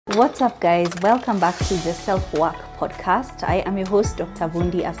What's up, guys? Welcome back to the Self-Work Podcast. I am your host, Dr.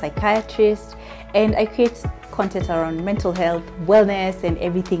 Vundi, a psychiatrist, and I create content around mental health, wellness, and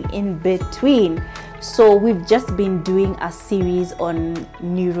everything in between. So we've just been doing a series on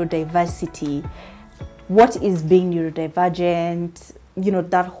neurodiversity. What is being neurodivergent? You know,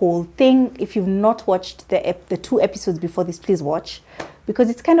 that whole thing. If you've not watched the two episodes before this, please watch,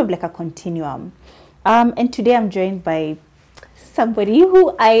 because it's kind of like a continuum. And today I'm joined by somebody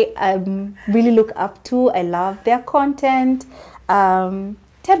who I really look up to. I love their content.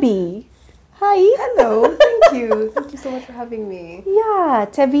 Tebby, hi. Hello, thank you. Thank you so much for having me. Yeah,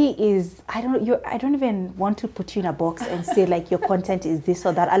 Tebby is, I don't even want to put you in a box and say like your content is this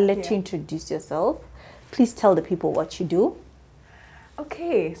or that. I'll let you introduce yourself. Please tell the people what you do.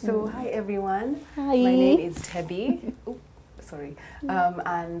 Okay, so hi everyone. Hi. My name is Tebby. Sorry.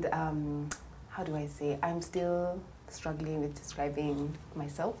 And how do I say? I'm still struggling with describing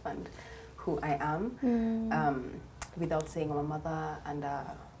myself and who I am, without saying I'm a mother and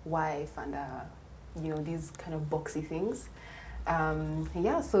a wife and these kind of boxy things.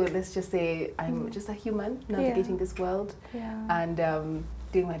 So let's just say I'm just a human navigating this world and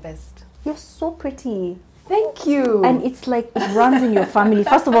doing my best. You're so pretty. Thank you. And it's like it runs in your family.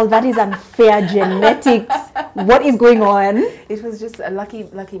 First of all, that is unfair genetics. What is going on? It was just a lucky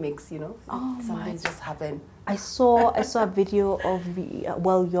mix, Oh, some things just happen. I saw a video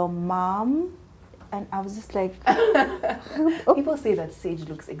of your mom, and I was just like, People say that Sage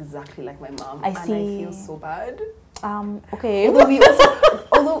looks exactly like my mom, I see. And I feel so bad. Okay.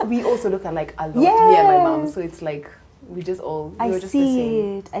 Although we also look alike a lot, me and my mom, so it's like we're just the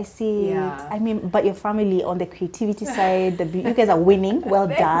same. I see it. Yeah. I mean, but your family on the creativity side, you guys are winning. Well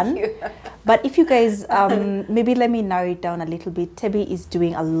done. You. But if you guys, maybe let me narrow it down a little bit. Tebby is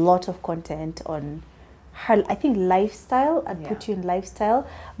doing a lot of content on her, I think, lifestyle. I'd put you in lifestyle.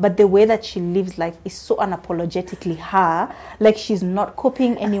 But the way that she lives life is so unapologetically her. Like she's not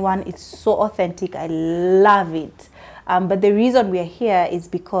copying anyone. It's so authentic. I love it. But the reason we're here is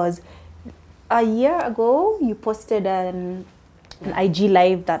because a year ago, you posted an IG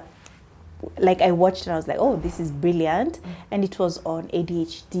live that, like, I watched and I was like, oh, this is brilliant. And it was on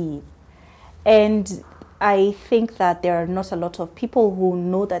ADHD. And I think that there are not a lot of people who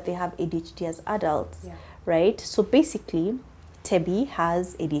know that they have ADHD as adults, right? So basically, Tebby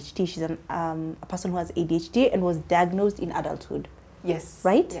has ADHD. She's a person who has ADHD and was diagnosed in adulthood. Yes.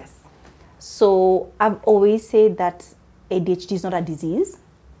 Right? Yes. So I've always said that ADHD is not a disease.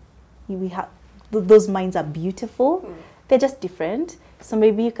 We have those minds are beautiful. They're just different. So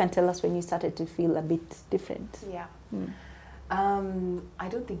maybe you can tell us when you started to feel a bit different. Yeah. I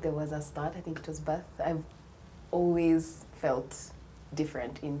don't think there was a start. I think it was birth. I've always felt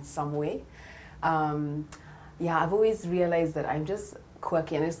different in some way. I've always realized that I'm just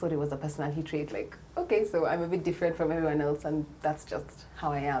quirky, and I just thought it was a personality trait. Like, okay, so I'm a bit different from everyone else, and that's just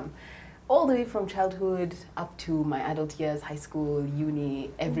how I am. All the way from childhood up to my adult years, high school,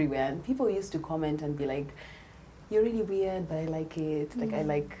 uni, everywhere. And people used to comment and be like, you're really weird, but I like it. Like, I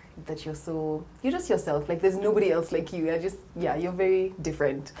like that you're just yourself. Like, there's nobody else like you. You're very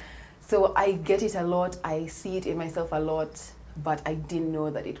different. So I get it a lot. I see it in myself a lot, but I didn't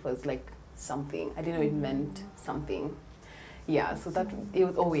know that it was like something. I didn't know it meant something. Yeah, so that it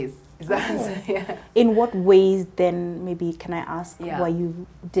was always. In what ways then, maybe can I ask, were you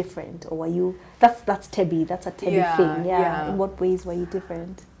different, or were you, that's Tebby, that's a Tebby thing. In what ways were you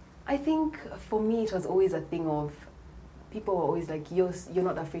different? I think for me it was always a thing of, people were always like, you're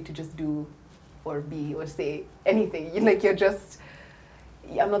not afraid to just do or be or say anything.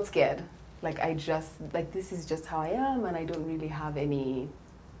 I'm not scared. Like, this is just how I am, and I don't really have any,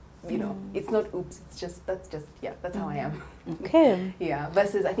 it's not oops, it's just, that's how I am. Okay.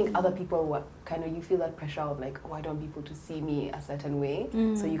 Versus I think other people were kind of, you feel that pressure of like, oh, I don't want people to see me a certain way.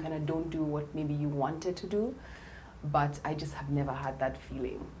 So you kind of don't do what maybe you wanted to do. But I just have never had that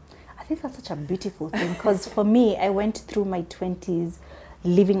feeling. I think that's such a beautiful thing, because for me, I went through my 20s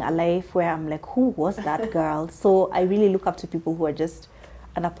living a life where I'm like, who was that girl? So I really look up to people who are just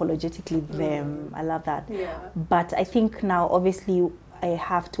unapologetically them. I love that. But I think now, obviously, I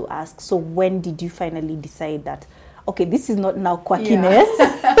have to ask, so when did you finally decide that, okay, this is not now quirkiness?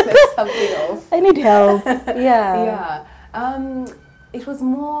 There's something else. I need help. It was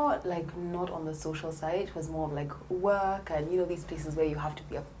more like not on the social side. It was more of like work and, these places where you have to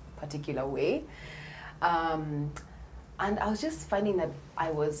be a particular way. And I was just finding that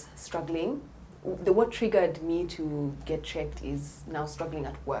I was struggling. What triggered me to get checked is now struggling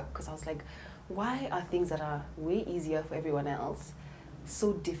at work, because I was like, why are things that are way easier for everyone else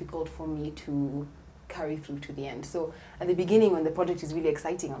so difficult for me to carry through to the end. So at the beginning, when the project is really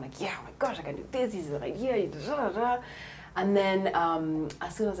exciting, I'm like, yeah, oh my gosh, I can do this is an idea, da, da, da. And then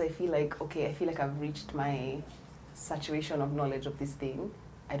as soon as I feel like, okay, I feel like I've reached my saturation of knowledge of this thing,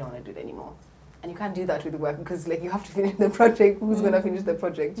 I don't want to do it anymore. And you can't do that with work because like you have to finish the project. Who's going to finish the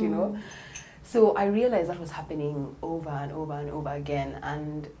project, you know? So I realized that was happening over and over and over again.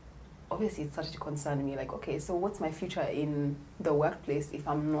 And obviously it started to concern me, like, okay, so what's my future in the workplace if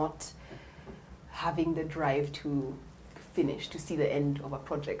I'm not having the drive to finish, to see the end of a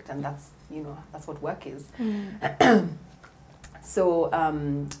project? And that's, you know, that's what work is. So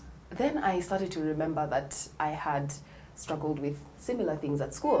then I started to remember that I had struggled with similar things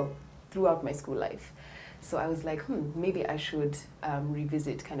at school throughout my school life. So I was like, maybe I should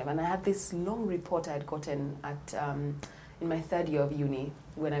revisit kind of. And I had this long report I had gotten at in my third year of uni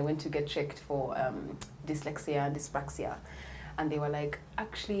when I went to get checked for dyslexia and dyspraxia. And they were like,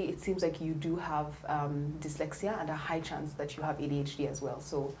 actually, it seems like you do have dyslexia and a high chance that you have ADHD as well.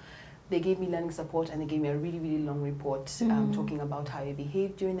 So they gave me learning support and they gave me a really, really long report talking about how I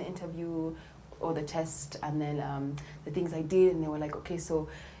behaved during the interview or the test, and then the things I did. And they were like, okay, so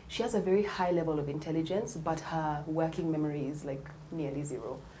she has a very high level of intelligence, but her working memory is like nearly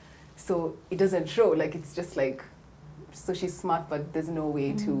zero. So it doesn't show, like it's just like, so she's smart, but there's no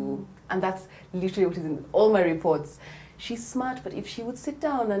way to, and that's literally what is in all my reports. She's smart, but if she would sit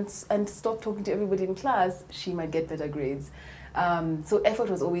down and stop talking to everybody in class, she might get better grades. So effort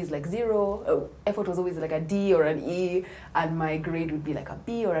was always like zero, effort was always like a D or an E, and my grade would be like a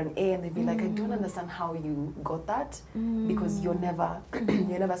B or an A, and they'd be like, I don't understand how you got that, because you never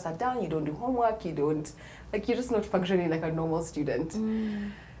sat down, you don't do homework, you don't, like, you're just not functioning like a normal student.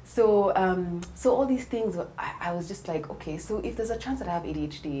 So so all these things, I was just like, okay, so if there's a chance that I have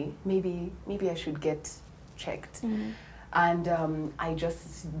ADHD, maybe I should get checked. And I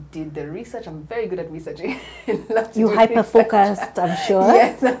just did the research. I'm very good at researching. You hyper-focused, I'm sure.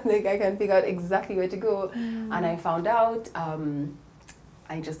 Yes, I think I can figure out exactly where to go. And I found out,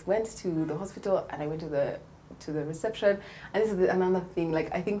 I just went to the hospital and I went to the reception. And this is another thing,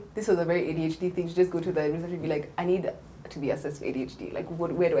 like, I think this was a very ADHD thing, to just go to the reception and be like, I need to be assessed for ADHD. Like,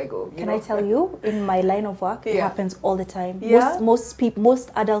 where do I go? Can I tell you, in my line of work, it happens all the time. Yeah. Most people,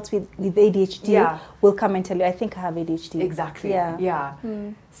 most adults with ADHD will come and tell you, I think I have ADHD. Exactly. Yeah.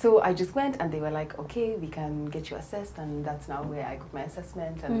 So I just went and they were like, okay, we can get you assessed, and that's now where I got my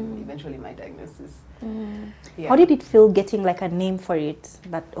assessment and eventually my diagnosis. How did it feel getting like a name for it?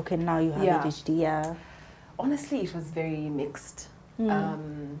 That, okay, now you have ADHD, Honestly, it was very mixed.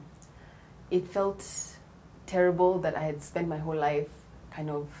 It felt terrible that I had spent my whole life kind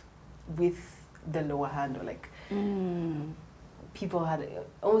of with the lower hand, or like people had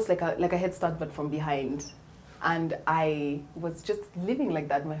almost like a head start but from behind, and I was just living like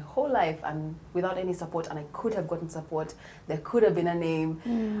that my whole life and without any support. And I could have gotten support, there could have been a name,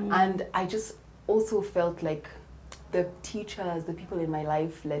 and I just also felt like the teachers, the people in my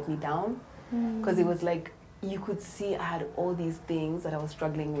life let me down, because it was like, you could see I had all these things that I was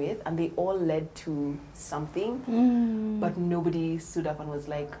struggling with, and they all led to something, but nobody stood up and was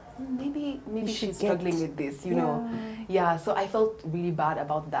like, maybe she's struggling with this, you know? Yeah, so I felt really bad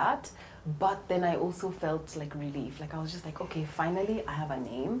about that, but then I also felt like relief. Like, I was just like, okay, finally I have a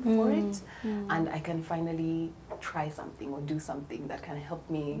name for it, and I can finally try something or do something that can help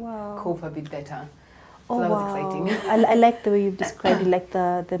me cope a bit better. So that was exciting. I like the way you've described it, like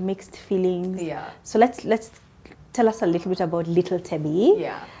the mixed feelings. Yeah. So let's tell us a little bit about little Tebby.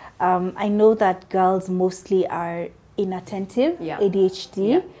 Yeah. I know that girls mostly are inattentive,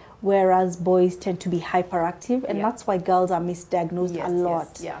 ADHD, whereas boys tend to be hyperactive, and that's why girls are misdiagnosed a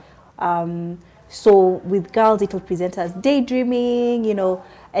lot. So with girls, it will present as daydreaming, you know,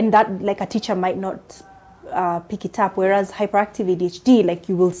 and that, like, a teacher might not pick it up, whereas hyperactive ADHD, like,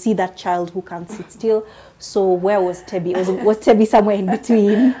 you will see that child who can't sit still. So where was Tebby? Was Tebby somewhere in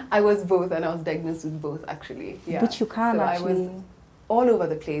between? I was both, and I was diagnosed with both, actually. Yeah. Which you can actually. I was all over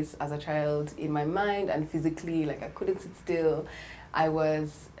the place as a child, in my mind and physically. Like, I couldn't sit still. I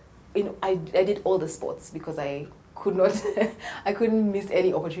was, you know, I did all the sports because I could not, I couldn't miss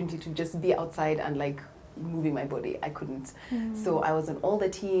any opportunity to just be outside and like moving my body. I couldn't. So I was on all the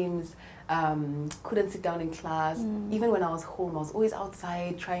teams. Couldn't sit down in class. Even when I was home, I was always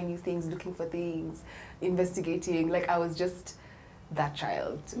outside trying new things, looking for things, investigating. Like, I was just that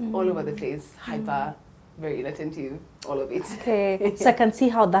child, all over the place, hyper, very inattentive, all of it. Okay, so I can see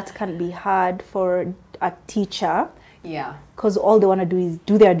how that can be hard for a teacher. Yeah. Because all they want to do is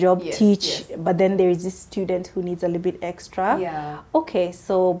do their job, teach, but then there is this student who needs a little bit extra. Yeah. Okay,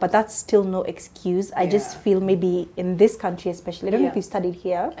 so, but that's still no excuse. I just feel maybe in this country especially, I don't know if you studied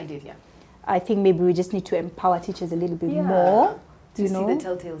here. I did, I think maybe we just need to empower teachers a little bit more, to see the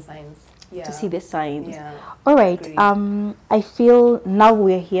telltale signs. Yeah. To see the signs. Yeah. All right. Agreed. I feel now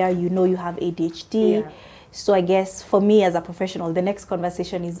we're here, you know you have ADHD. Yeah. So I guess for me as a professional, the next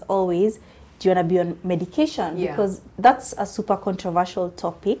conversation is always, do you want to be on medication? Yeah. Because that's a super controversial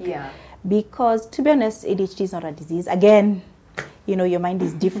topic. Yeah. Because to be honest, ADHD is not a disease. Again, you know, your mind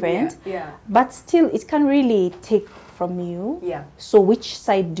is different. Yeah. But still, it can really take from you. Yeah. So which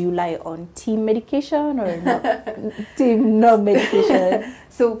side do you lie on? Team medication or not? Team no medication?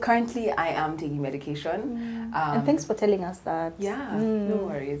 So currently I am taking medication. And thanks for telling us that. Yeah, no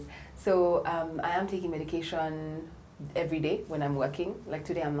worries. So I am taking medication every day when I'm working. Like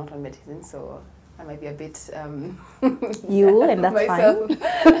today I'm not on medicine, so I might be a bit you, and that's myself. fine.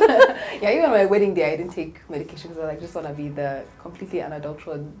 Yeah, even on my wedding day I didn't take medication because I just want to be the completely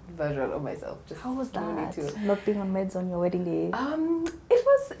unadulterated version of myself. Just how was that? to... Not being on meds on your wedding day?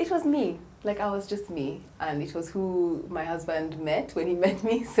 It was me. Like I was just me, and it was who my husband met when he met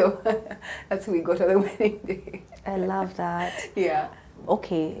me. So that's who we got on the wedding day. I love that. Yeah.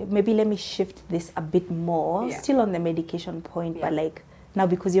 Okay, maybe let me shift this a bit more. Yeah. Still on the medication point, Yeah. but like now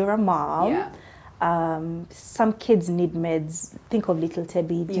because you're a mom. Yeah. Some kids need meds. Think of little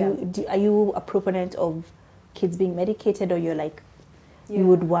Tebby. Are you a proponent of kids being medicated, or you're like, you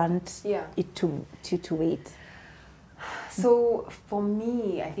would want it to wait? So for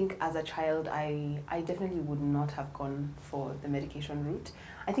me, I think as a child, I definitely would not have gone for the medication route.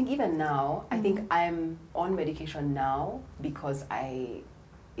 I think even now, I think I'm on medication now because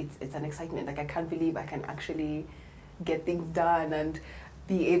it's an excitement. Like I can't believe I can actually get things done and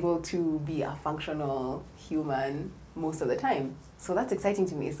be able to be a functional human most of the time. So that's exciting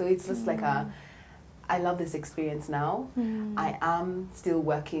to me. So it's just like I love this experience now. I am still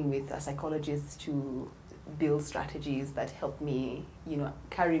working with a psychologist to build strategies that help me, you know,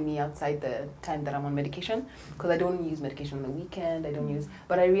 carry me outside the time that I'm on medication, because I don't use medication on the weekend.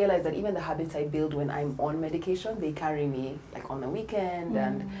 But I realize that even the habits I build when I'm on medication, they carry me like on the weekend,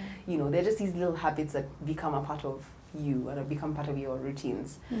 and you know, they're just these little habits that become a part of you and become part of your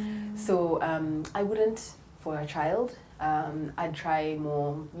routines. So I wouldn't for a child. I'd try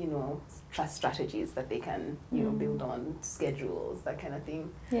more, you know, trust strategies that they can, you know, build on, schedules, that kind of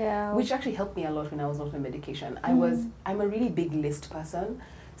thing. Yeah. Which actually helped me a lot when I was not on medication. I'm a really big list person,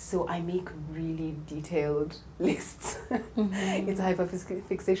 so I make really detailed lists. It's a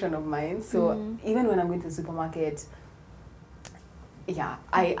hyperfixation of mine. So even when I'm going to the supermarket,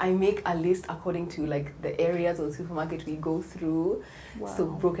 I make a list according to like the areas of the supermarket we go through. Wow. So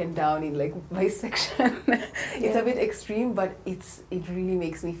broken down in like by section. It's a bit extreme, but it really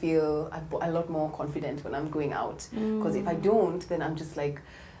makes me feel a lot more confident when I'm going out. Because if I don't, then I'm just like,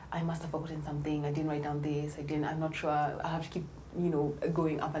 I must have forgotten something. I didn't write down this. I'm not sure. I have to keep, you know,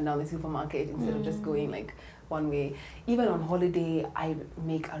 going up and down the supermarket instead of just going like one way. Even on holiday, I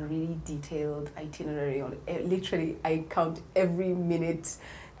make a really detailed itinerary. Literally, I count every minute.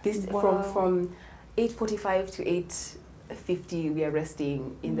 This from 8:45 to 8:50, we are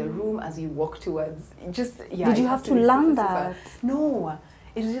resting in the room as we walk towards. Did you have to learn that? No.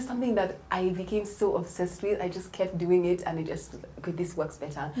 It was just something that I became so obsessed with. I just kept doing it, and it just, okay, this works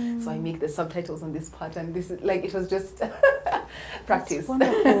better. So I make the subtitles on this part, and this is like, it was just practice. That's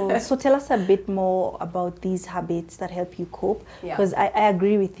wonderful. So tell us a bit more about these habits that help you cope. Because I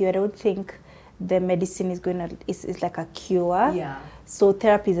agree with you. I don't think the medicine is like a cure. Yeah. So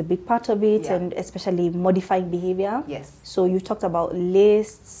therapy is a big part of it, and especially modifying behavior. Yes. So you talked about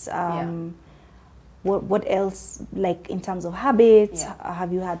lists. What else, like in terms of habits,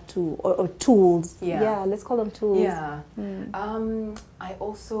 have you had to, or tools? Yeah, let's call them tools. Yeah. I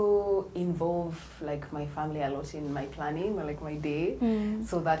also involve like my family a lot in my planning, or like my day,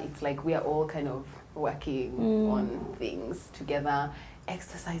 so that it's like we are all kind of working on things together.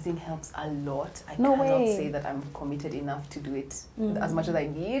 Exercising helps a lot. I cannot say that I'm committed enough to do it as much as I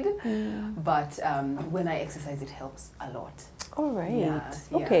need, but when I exercise, it helps a lot. All right. Yeah.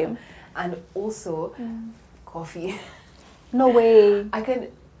 Okay. And also, coffee. No way.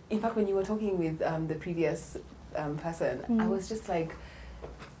 In fact, when you were talking with the previous person, I was just like,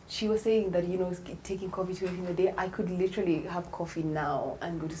 she was saying that, you know, taking coffee too late in the day, I could literally have coffee now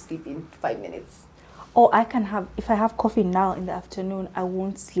and go to sleep in 5 minutes. Or if I have coffee now in the afternoon, I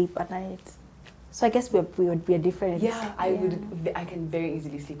won't sleep at night. So I guess we would be a different. Yeah, I can very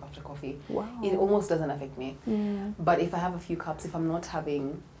easily sleep after coffee. Wow. It almost doesn't affect me. But if I have a few cups, if I'm not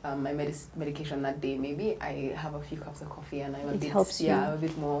having my medication that day, maybe I have a few cups of coffee and I'm a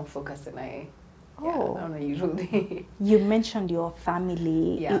bit more focused than on a usual day. You mentioned your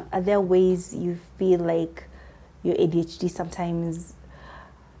family. Yeah. Are there ways you feel like your ADHD sometimes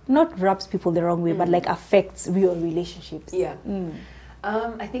not rubs people the wrong way, but like affects real relationships? Yeah.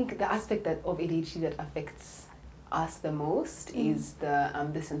 I think the aspect of ADHD that affects us the most is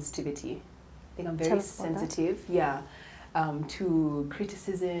the sensitivity. I think I'm very sensitive, to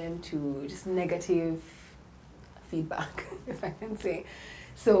criticism, to just negative feedback, if I can say.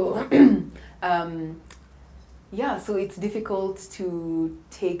 So, so it's difficult to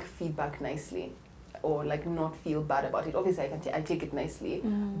take feedback nicely, or like not feel bad about it. Obviously, I take it nicely,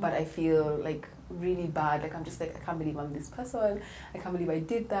 but I feel like really bad. Like I'm just like, I can't believe I'm this person. I can't believe I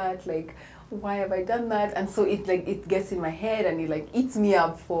did that. Like, why have I done that? And so it gets in my head and it like eats me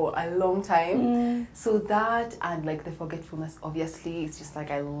up for a long time. So that, and like the forgetfulness, obviously, it's just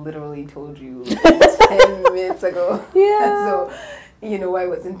like I literally told you 10 minutes ago. Yeah. So, why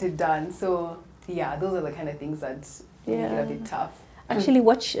wasn't it done? So yeah, those are the kind of things that make it a bit tough. Actually,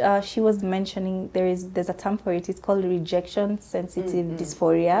 what she was mentioning, there's a term for it. It's called rejection sensitive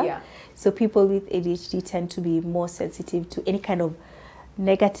dysphoria. Yeah. So people with ADHD tend to be more sensitive to any kind of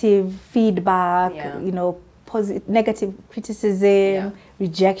negative feedback, negative criticism,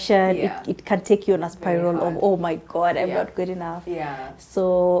 rejection. It can take you on a spiral of, oh my God, I'm not good enough. Yeah.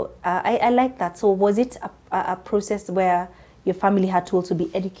 So I like that. So was it a process where your family had to also be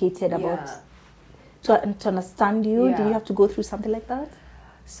educated about to understand you? Did you have to go through something like that?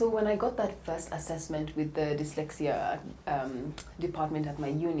 So when I got that first assessment with the dyslexia department at my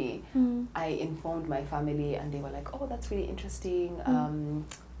uni, I informed my family and they were like, oh, that's really interesting.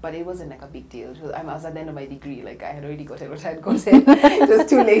 But it wasn't like a big deal. I was at the end of my degree, like I had already gotten what I had gotten. It was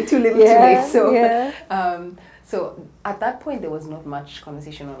too late, too little, too late. So, so at that point, there was not much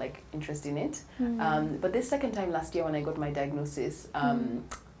conversation or like interest in it. But this second time last year when I got my diagnosis,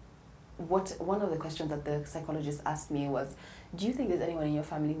 one of the questions that the psychologist asked me was, do you think there's anyone in your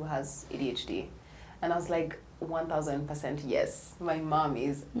family who has ADHD? And I was like, 1000% yes. My mom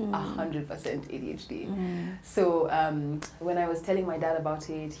is 100% ADHD. So when I was telling my dad about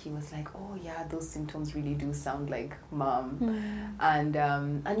it, he was like, oh yeah, those symptoms really do sound like mom. And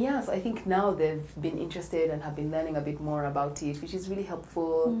so I think now they've been interested and have been learning a bit more about it, which is really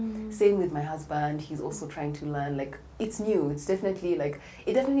helpful. Same with my husband. He's also trying to learn, like, it's new. It's definitely like,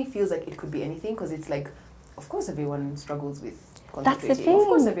 it definitely feels like it could be anything, because it's like, of course everyone struggles with that's the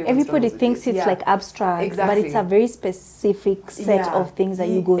thing. Everybody thinks it's like abstract, but it's a very specific set of things that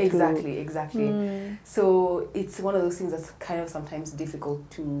you go through. Exactly. So it's one of those things that's kind of sometimes difficult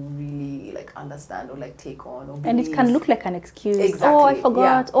to really like understand or like take on. Or and it can look like an excuse. Exactly. Oh, I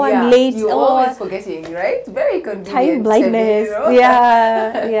forgot. Oh, I'm late. You're always forgetting, right? Very convenient. Time blindness.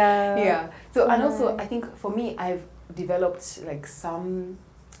 Yeah. So and also, I think for me, I've developed like some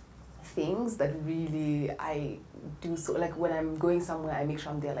things that really I do. So like when I'm going somewhere, I make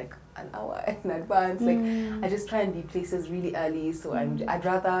sure I'm there like an hour in advance. Like I just try and be places really early, so I'd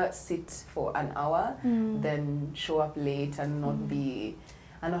rather sit for an hour than show up late and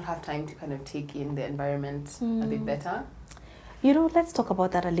not have time to kind of take in the environment a bit better. Let's talk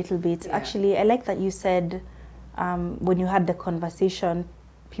about that a little bit. Actually, I like that you said when you had the conversation,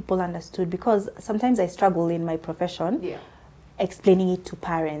 people understood, because sometimes I struggle in my profession explaining it to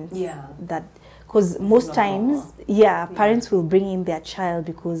parents. That because most times, parents will bring in their child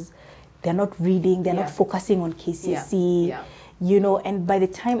because they're not reading, they're not focusing on KCC, and by the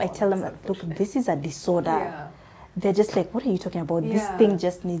time I tell them, look, this is a disorder, they're just like, what are you talking about? This thing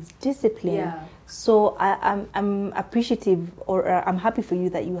just needs discipline. So I'm appreciative, or I'm happy for you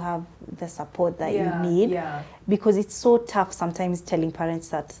that you have the support that you need, because it's so tough sometimes telling parents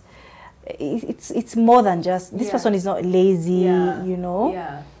that it's more than just, this person is not lazy,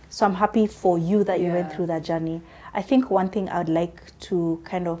 So I'm happy for you that you went through that journey. I think one thing I would like to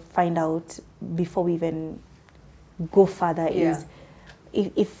kind of find out before we even go further is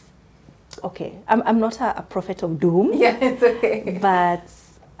if I'm not a prophet of doom. Yeah, it's okay. But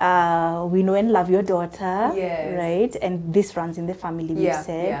we know and love your daughter, right? And this runs in the family, we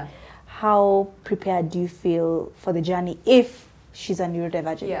said. How prepared do you feel for the journey if she's a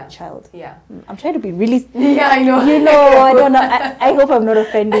neurodivergent child? I'm trying to be really... I know. I don't know. I hope I'm not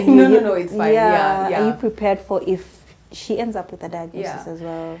offending you. No, it's fine. Are you prepared for if she ends up with a diagnosis as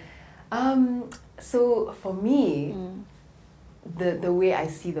well? So for me, the way I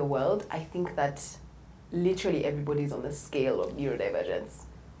see the world, I think that literally everybody's on the scale of neurodivergence.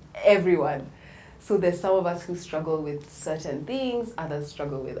 Everyone. So there's some of us who struggle with certain things, others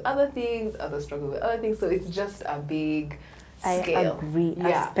struggle with other things, others struggle with other things. So it's just a big scale. I agree.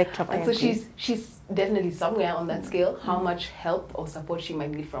 A spectrum. And so she's definitely somewhere on that scale. How much help or support she might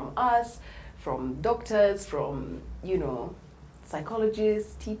need from us, from doctors, from,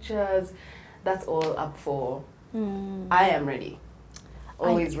 psychologists, teachers, that's all up for I am ready.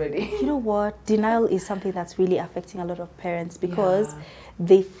 always ready. You know what? Denial is something that's really affecting a lot of parents because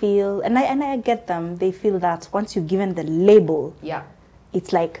they feel, and I get them, they feel that once you've given the label,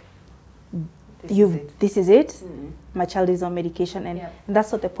 it's like, this is it. My child is on medication, and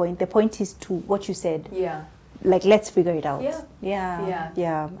that's not the point. The point is to what you said. Like, let's figure it out.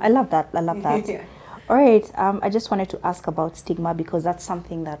 Yeah. I love that. All right. I just wanted to ask about stigma because that's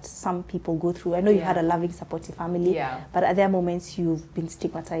something that some people go through. I know you had a loving, supportive family, but at there moments you've been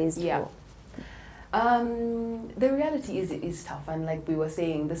stigmatized. The reality is it is tough, and like we were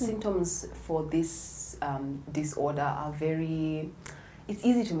saying, the symptoms for this disorder are very. It's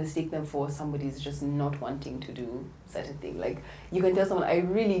easy to mistake them for somebody's just not wanting to do certain thing. Like, you can tell someone, I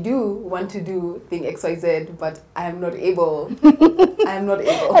really do want to do thing XYZ, but I am not able. I am not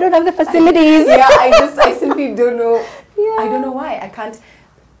able. I don't have the facilities. I simply don't know. I don't know why.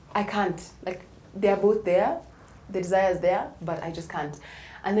 I can't. Like, they're both there. The desire is there, but I just can't.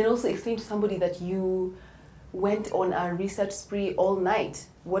 And then also explain to somebody that you went on a research spree all night.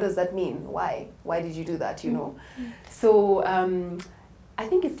 What does that mean? Why? Why did you do that, you know? So, I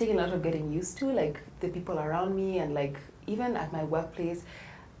think it's taken a lot of getting used to, like, the people around me, and like even at my workplace,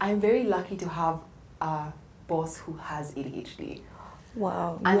 I'm very lucky to have a boss who has ADHD.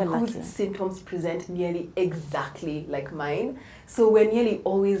 Wow, and whose symptoms present nearly exactly like mine. So we're nearly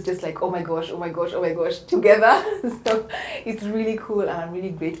always just like, oh my gosh, together. So it's really cool, and I'm really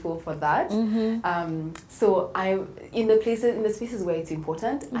grateful for that. So I'm in the spaces where it's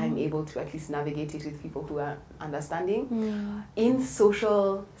important, I'm able to at least navigate it with people who are understanding. In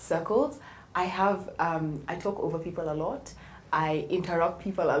social circles, I talk over people a lot. I interrupt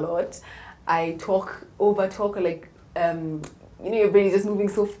people a lot. I talk, like, you know, your brain is just moving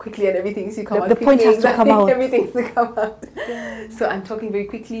so quickly and everything, so you come out quickly. The point has to come out. Everything has to come out. So I'm talking very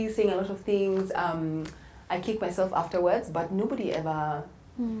quickly, saying a lot of things. I kick myself afterwards, but nobody ever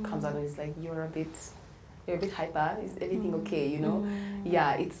comes out and is like, you're a bit hyper. Is everything okay? You know?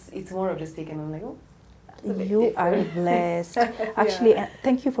 Yeah, it's more of just taking on like, oh. You are blessed. Actually,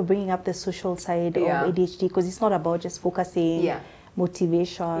 thank you for bringing up the social side of ADHD, because it's not about just focusing,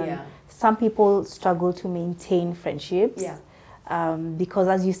 motivation. Some people struggle to maintain friendships. Because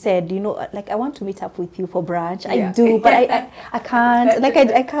as you said, you know, like, I want to meet up with you for brunch. I do, but I can't. Like,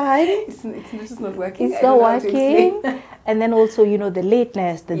 I can't. It's just not working. It's not working. And then also, you know, the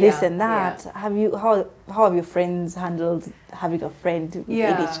lateness, the this and that. How have your friends handled having a friend with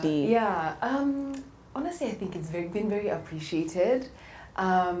ADHD? Honestly, I think it's been very appreciated.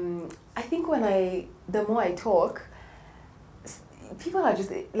 I think the more I talk, people are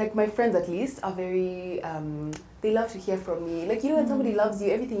just, like, my friends at least, are very, they love to hear from me. Like, you know, when somebody loves you,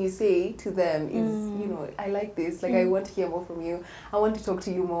 everything you say to them is, you know, I like this. Like, I want to hear more from you. I want to talk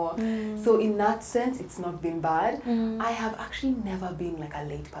to you more. So in that sense, it's not been bad. I have actually never been, like, a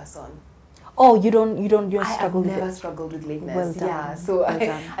late person. Oh, you struggled with it? I have never struggled with lateness. Well done. Yeah, so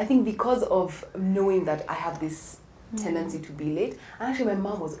I think because of knowing that I have this tendency to be late, and actually my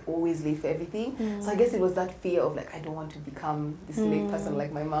mom was always late for everything, so I guess it was that fear of, like, I don't want to become this late person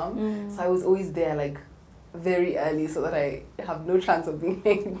like my mom, so I was always there, like, very early, so that I have no chance of being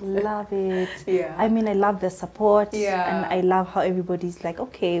late. Love it. I mean, I love the support, and I love how everybody's like,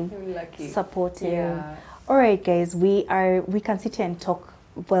 okay, supportive. All right, guys, we can sit here and talk.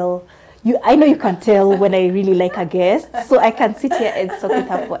 Well, I know you can tell when I really like a guest, so I can sit here and talk with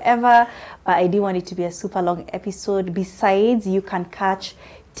her forever, but I didn't want it to be a super long episode. Besides, you can catch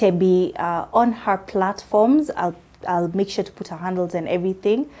Tebi on her platforms. I'll make sure to put her handles and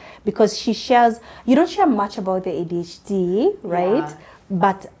everything, because she shares, you don't share much about the ADHD, right?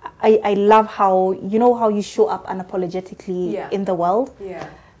 But I love how, you know, how you show up unapologetically in the world.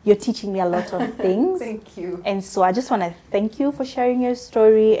 You're teaching me a lot of things. Thank you. And so I just want to thank you for sharing your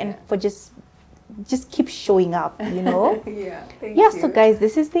story and for just keep showing up, you know? Thank you. So guys,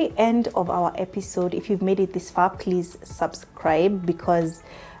 this is the end of our episode. If you've made it this far, please subscribe, because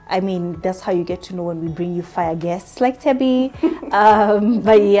I mean, that's how you get to know when we bring you fire guests like Tebi.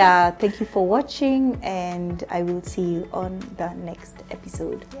 But yeah, thank you for watching, and I will see you on the next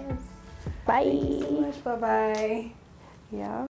episode. Yes. Bye. Thank you so much. Bye-bye. Yeah.